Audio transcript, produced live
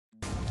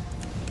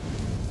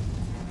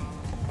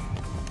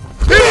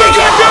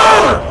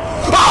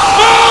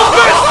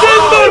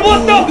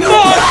What the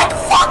fuck?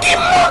 Fucking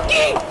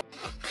monkey!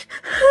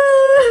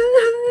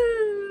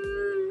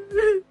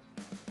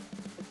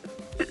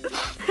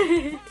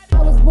 I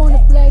was born to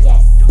flex,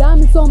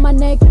 diamonds on my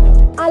neck.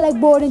 I like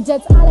boarding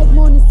jets, I like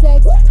more than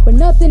sex. But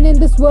nothing in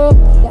this world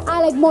that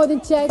I like more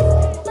than checks.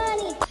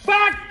 Money.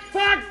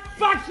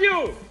 Fuck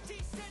you!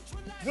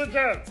 Good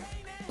job.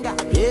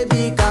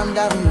 Baby, calm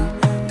down,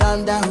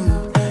 calm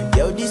down.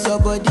 Yo, this your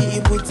body,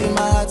 it puts in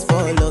my heart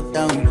for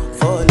lockdown,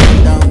 for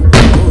lockdown,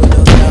 for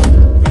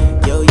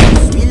lockdown. Yo,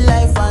 you sweet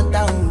life,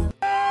 phantom.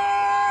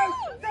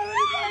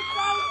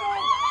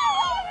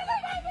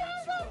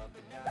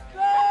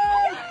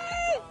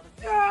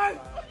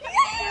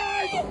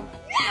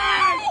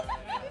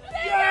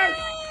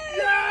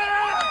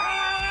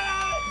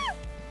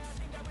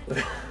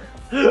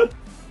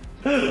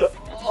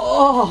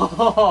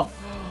 Oh,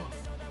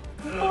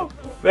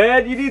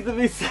 man, you need to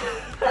be.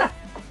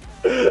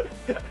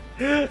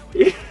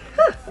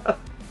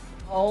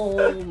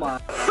 Oh my!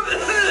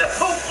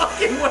 No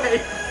fucking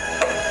way!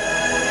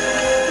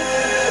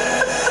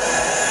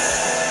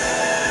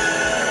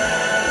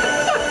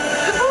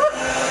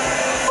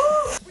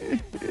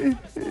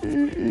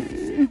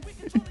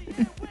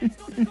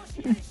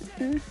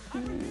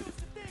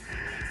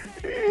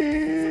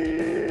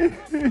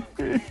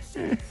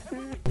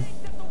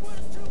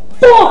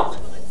 Fuck!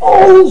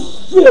 Oh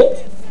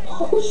shit!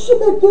 Oh shit,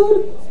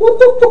 dude! What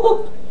the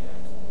fuck?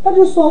 I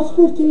just lost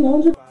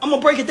 1,500. I'm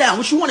gonna break it down.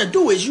 What you wanna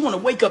do is you wanna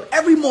wake up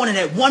every morning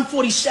at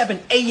 1:47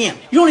 a.m.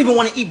 You don't even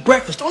wanna eat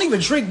breakfast. Don't even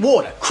drink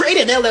water. Create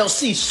an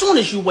LLC as soon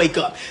as you wake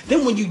up.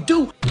 Then when you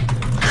do,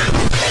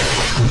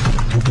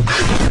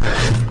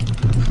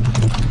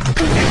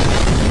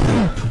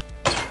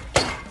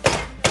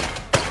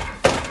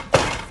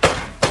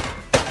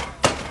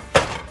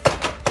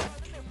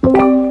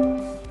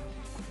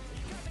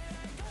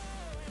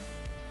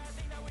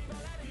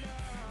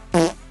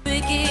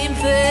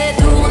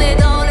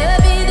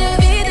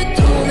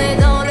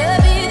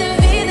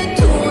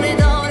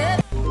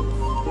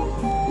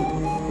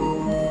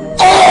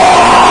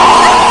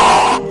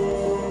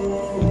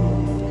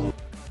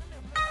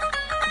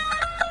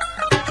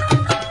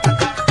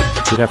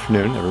 Good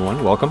afternoon, everyone.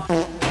 Welcome.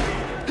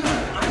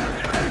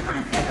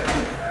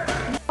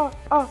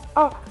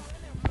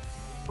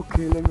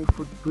 Okay, let me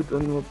put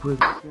on more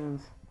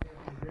positions.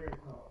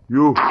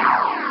 Yo!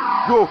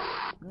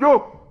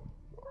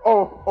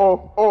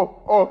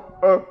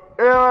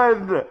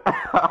 And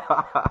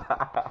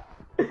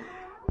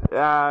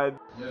yeah.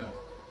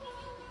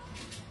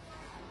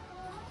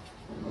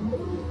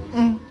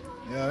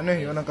 Yeah, I know.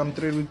 You wanna come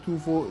trade with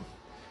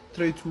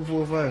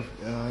 245.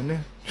 Yeah, I know.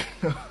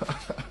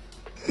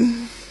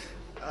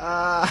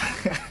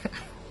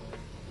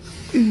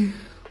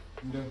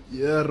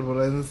 Yeah,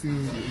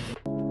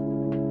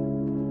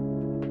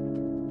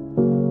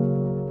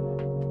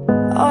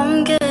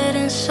 I'm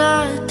getting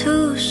sad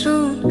too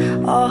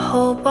soon. I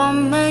hope I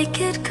make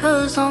it,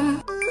 cause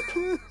I'm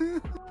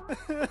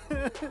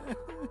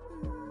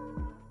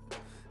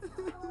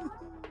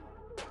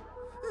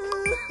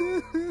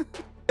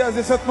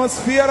Здесь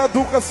атмосфера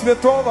Духа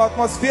Святого,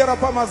 атмосфера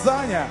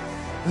помазания.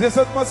 Здесь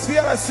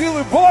атмосфера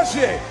силы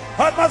Божьей,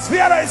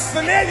 атмосфера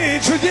исцеления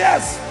и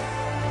чудес.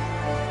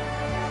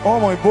 О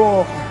мой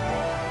Бог!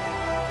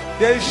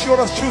 Я еще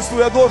раз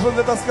чувствую, я должен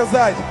это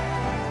сказать.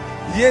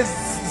 Есть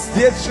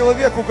здесь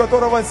человек, у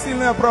которого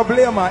сильная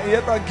проблема, и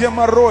это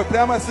геморрой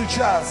прямо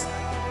сейчас.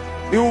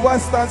 И у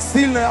вас там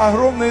сильные,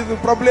 огромные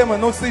проблемы,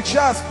 но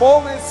сейчас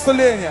полное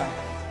исцеление.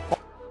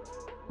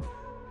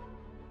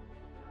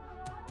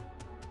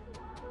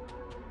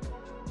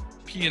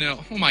 P&L.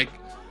 Oh my!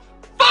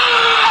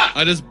 Fuck!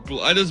 I just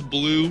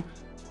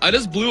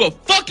blew a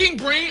fucking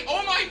brain.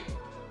 Oh my!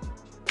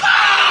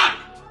 Fuck!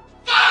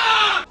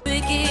 Fuck!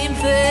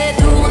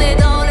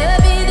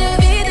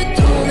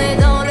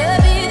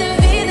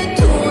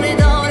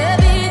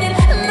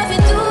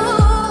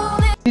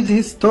 This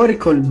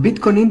historical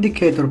Bitcoin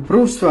indicator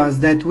proves to us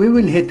that we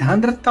will hit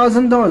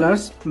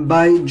 $100,000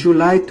 by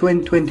July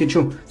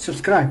 2022.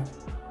 Subscribe.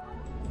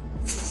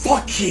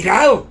 Fuck it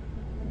out!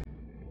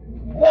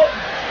 What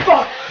the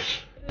fuck?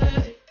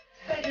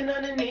 Begging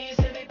on the knees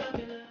to be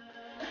popular.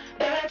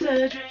 That's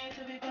a dream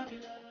to be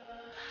popular.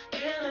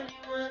 Kill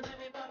anyone to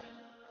be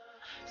popular.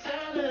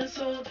 Sell a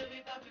soul to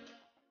be popular.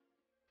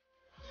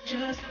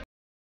 Just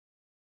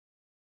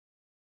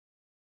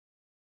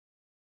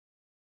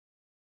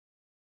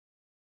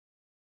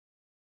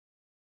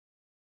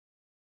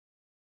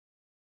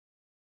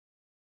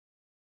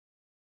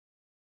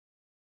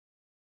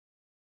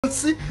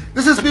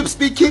this is Bib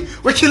speaking.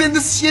 We're killing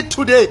this shit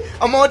today.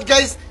 I'm out,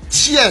 guys.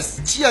 Cheers,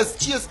 cheers,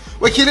 cheers.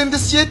 We're killing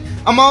this shit.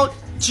 I'm out.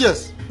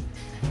 Cheers.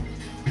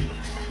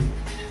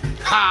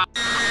 Ha.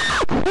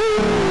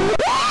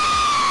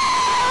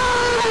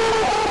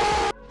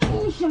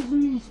 Сейчас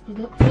вниз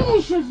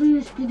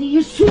пойду,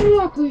 я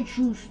сракую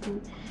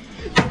чувствую.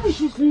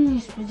 Сейчас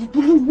вниз пойду,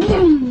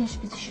 по-любому вниз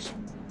пойду сейчас.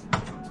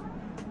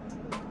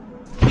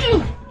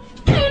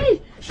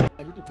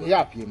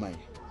 Yeah, man.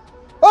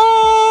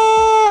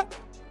 Ah!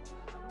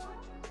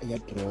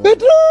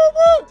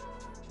 Petrova!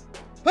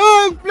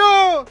 Punk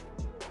blow!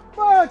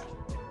 Fuck!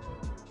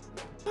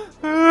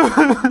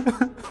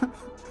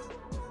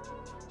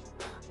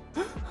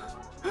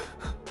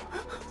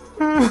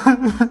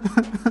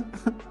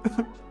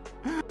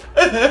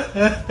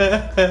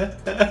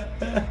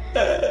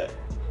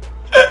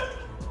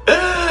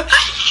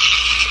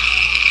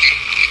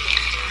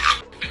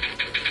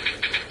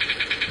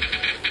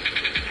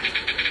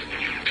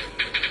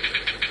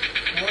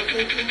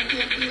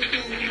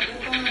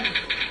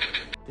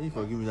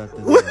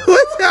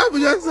 What's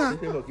happening, Johnson?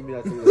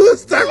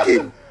 Who's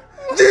talking?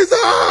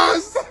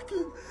 Jesus!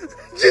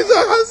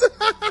 Jesus!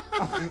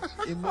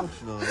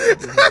 Emotional.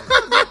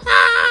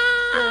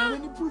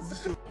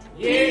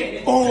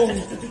 Yeah. Oh.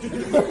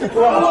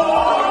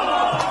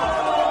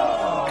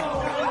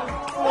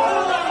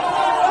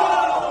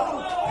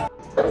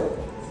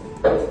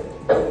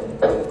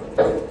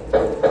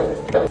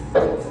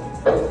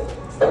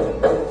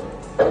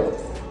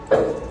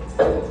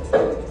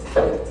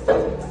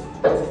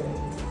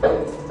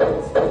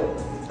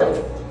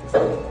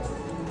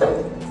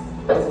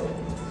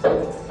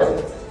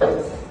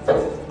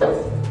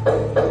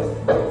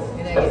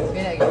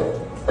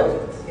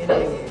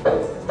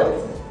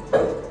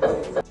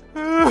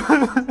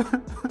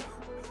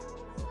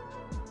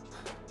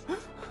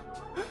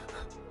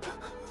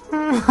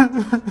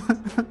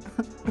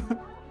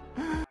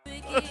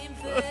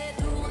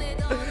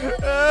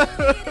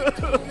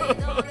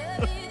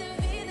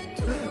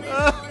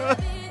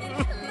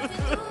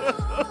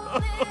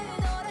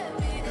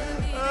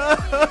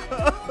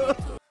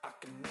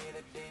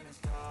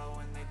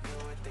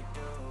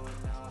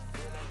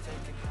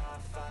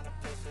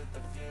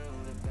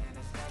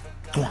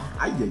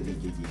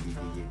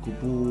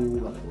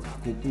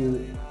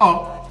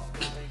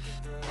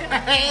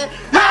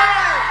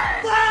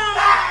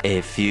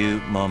 A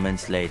few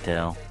moments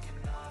later.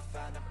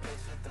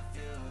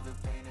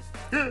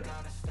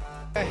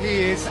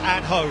 He is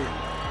at home.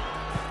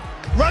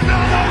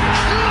 Ronaldo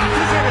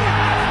clutches it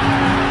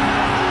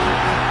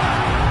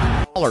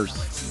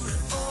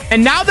in.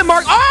 And now the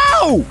mark.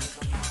 Oh!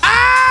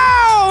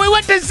 Oh! It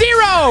went to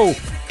 0!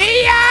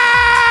 EO!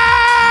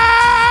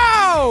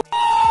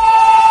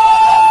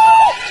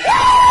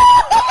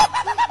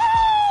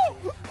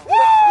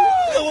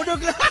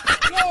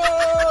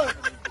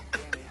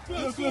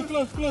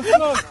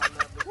 Close.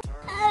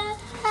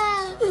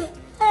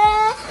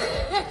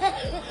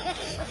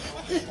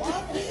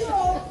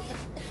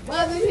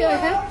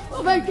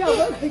 Oh my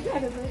God.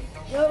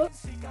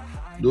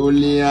 Don't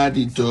lay at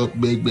the talk,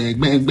 bang.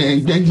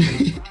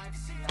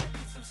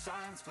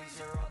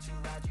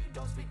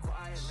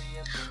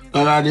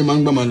 Ala di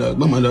mang bamala,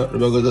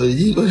 bago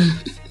yi.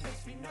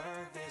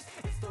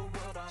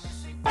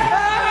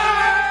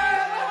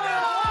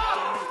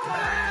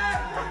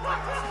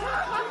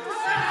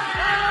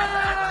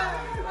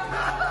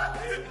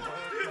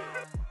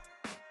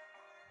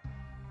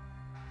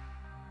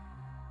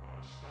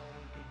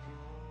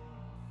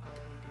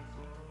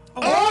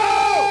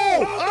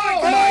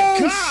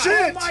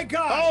 Shit! Oh my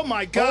God! Oh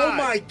my God! Oh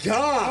my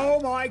God! Oh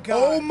my God!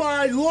 Oh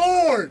my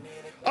Lord!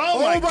 Oh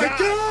my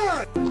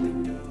God!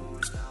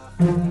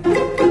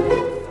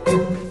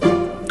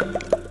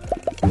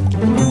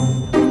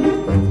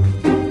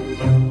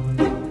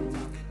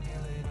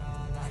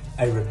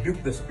 I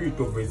rebuke the spirit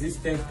of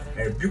resistance.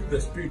 I rebuke the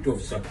spirit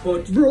of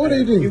support. Bro, what are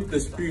you doing? I rebuke the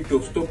spirit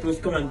of stop loss.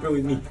 Come and pray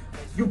with me.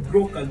 You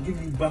broker,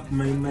 give me back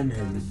my money. I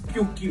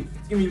rebuke you.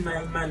 Give me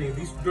my money.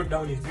 This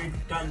drawdown is going to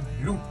turn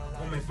blue.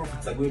 All my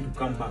profits are going to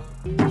come back.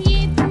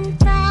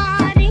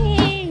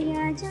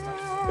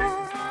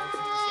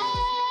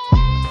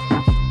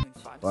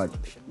 What?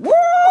 Woo!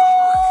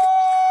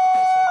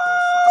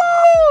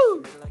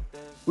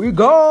 We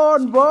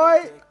gone,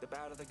 boy.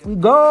 We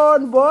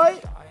gone,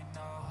 boy.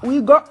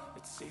 We got.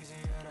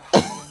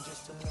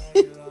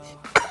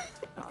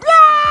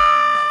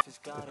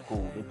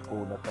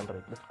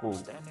 Let's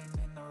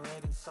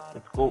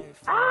go.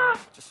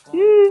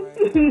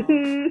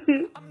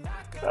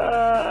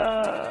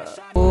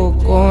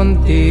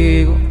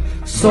 Contigo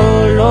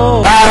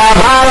solo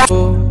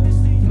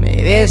me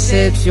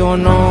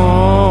decepcionó.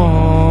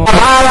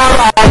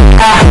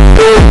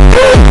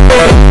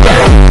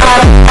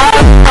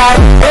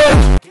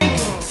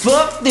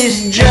 Fuck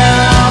this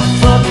job,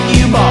 fuck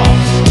you boss.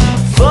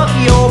 Fuck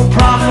your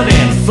profit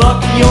and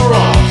fuck your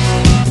loss.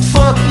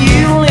 Fuck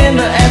you,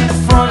 Linda, at the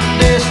front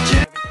desk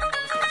too.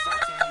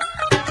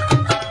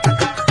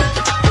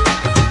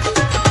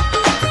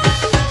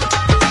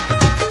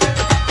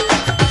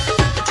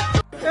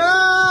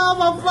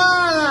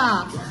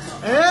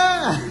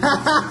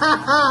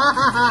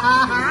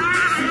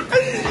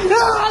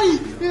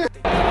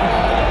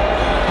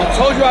 I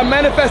told you I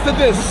manifested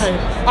this.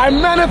 I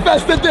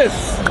manifested this.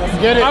 Let's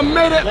get it. I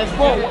made it. Let's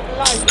get it.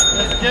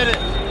 Let's get it.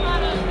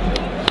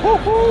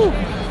 Woo-hoo.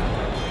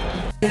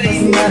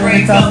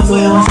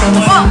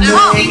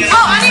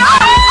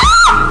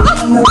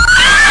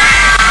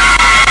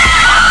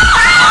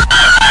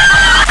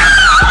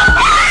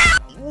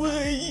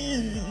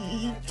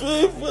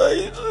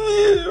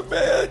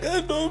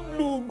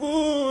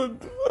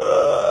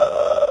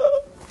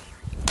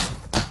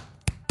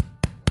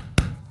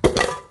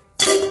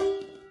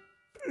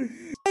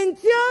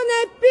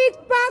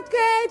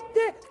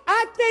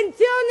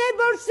 Attenzione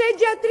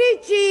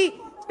borseggiatrici!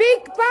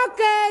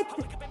 Pickpocket!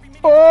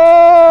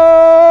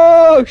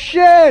 Oh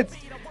shit!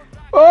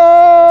 Oh!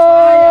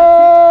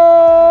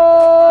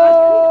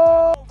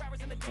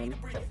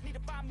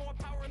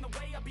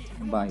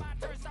 Bye.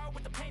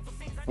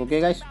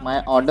 Okay guys,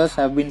 my orders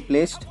have been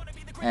placed,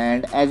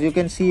 and as you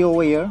can see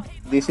over here,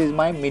 this is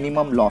my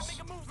minimum loss.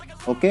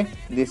 Okay,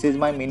 this is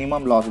my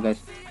minimum loss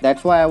guys.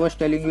 That's why I was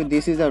telling you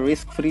this is a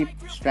risk-free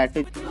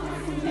strategy.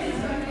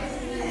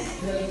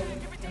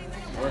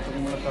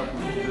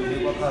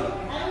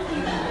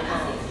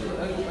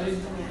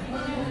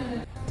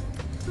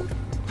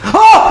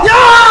 Oh!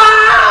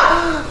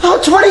 Yeah! Oh,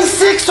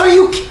 26, are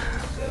you...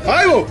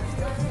 Ajmo!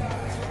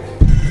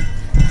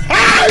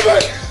 Ajmo!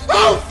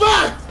 Oh,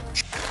 fuck!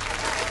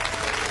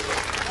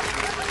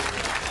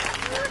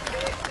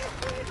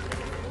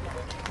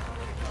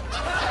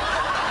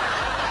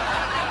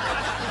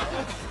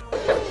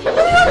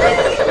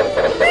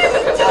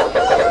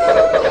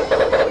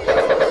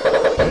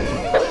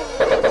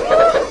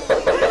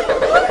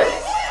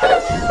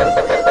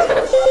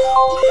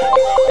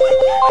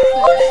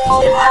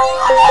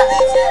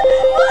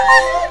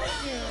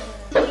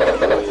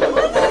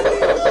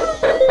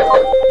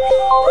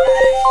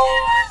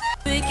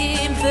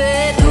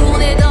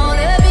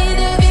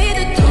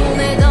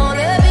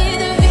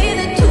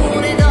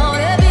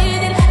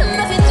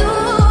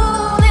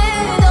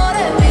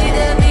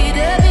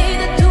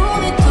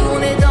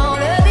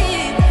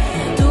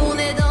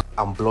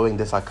 I'm blowing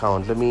this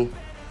account. Let me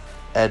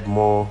add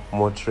more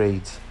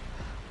trades.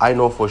 I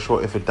know for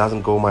sure if it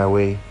doesn't go my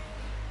way,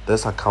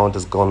 this account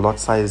is gone. Lot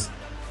size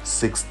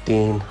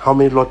 16. How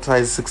many lot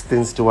size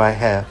 16s do I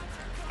have?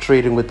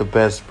 Trading with the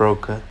best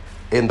broker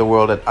in the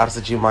world at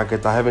RCG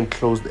Markets. I haven't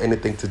closed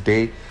anything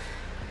today.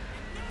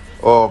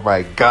 Oh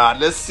my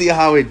god, let's see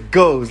how it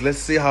goes. Let's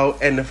see how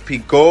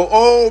NFP go.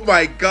 Oh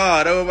my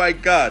god, oh my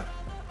god.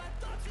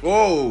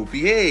 Oh,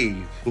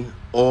 behave.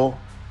 Oh,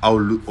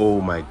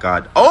 oh my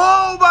god.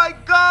 Oh my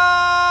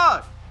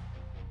god.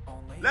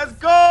 Let's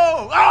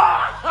go.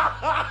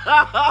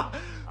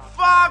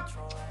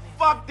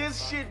 Fuck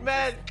this shit,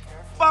 man.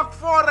 Fuck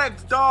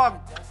Forex, dog.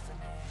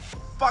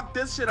 Fuck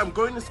this shit. I'm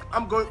going,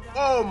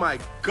 oh my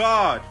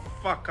god.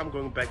 Fuck, I'm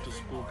going back to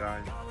school,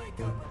 guys.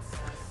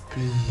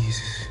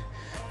 Please.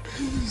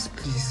 Please,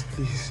 please,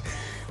 please.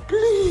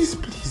 Please,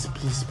 please,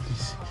 please,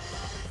 please.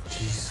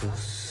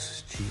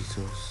 Jesus,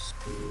 Jesus.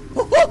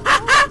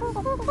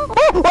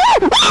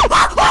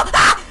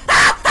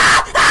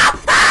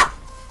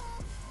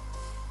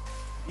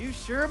 You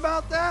sure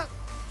about that?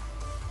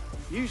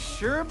 You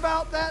sure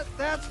about that?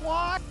 That's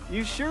why?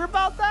 You sure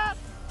about that?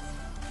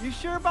 You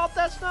sure about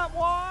that's not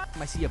why?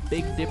 I see a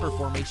big dipper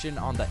formation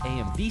on the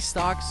AMD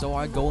stock, so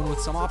I go in with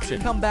some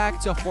option. Come back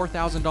to a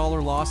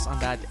 $4,000 loss on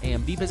that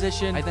AMD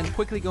position. I then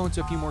quickly go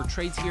into a few more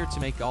trades here to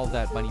make all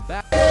that money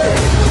back.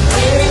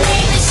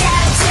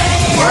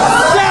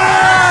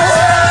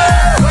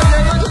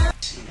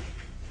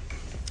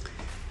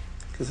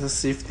 Because let's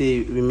see if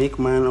we make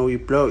mine or we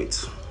blow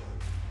it.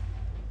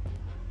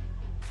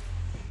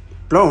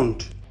 Blown.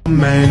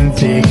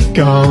 Romantic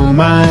all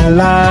my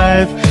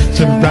life,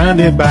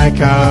 surrounded by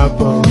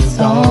couples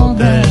all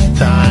the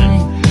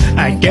time.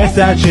 I guess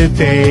I should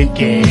take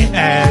it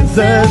as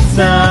a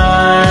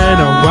sign.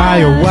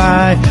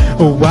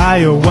 Oh why,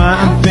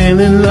 I'm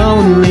feeling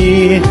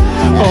lonely.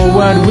 Oh,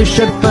 I wish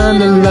I'd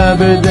find a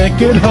lover that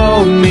could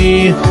hold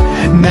me.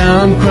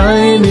 Now I'm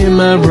crying in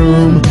my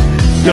room,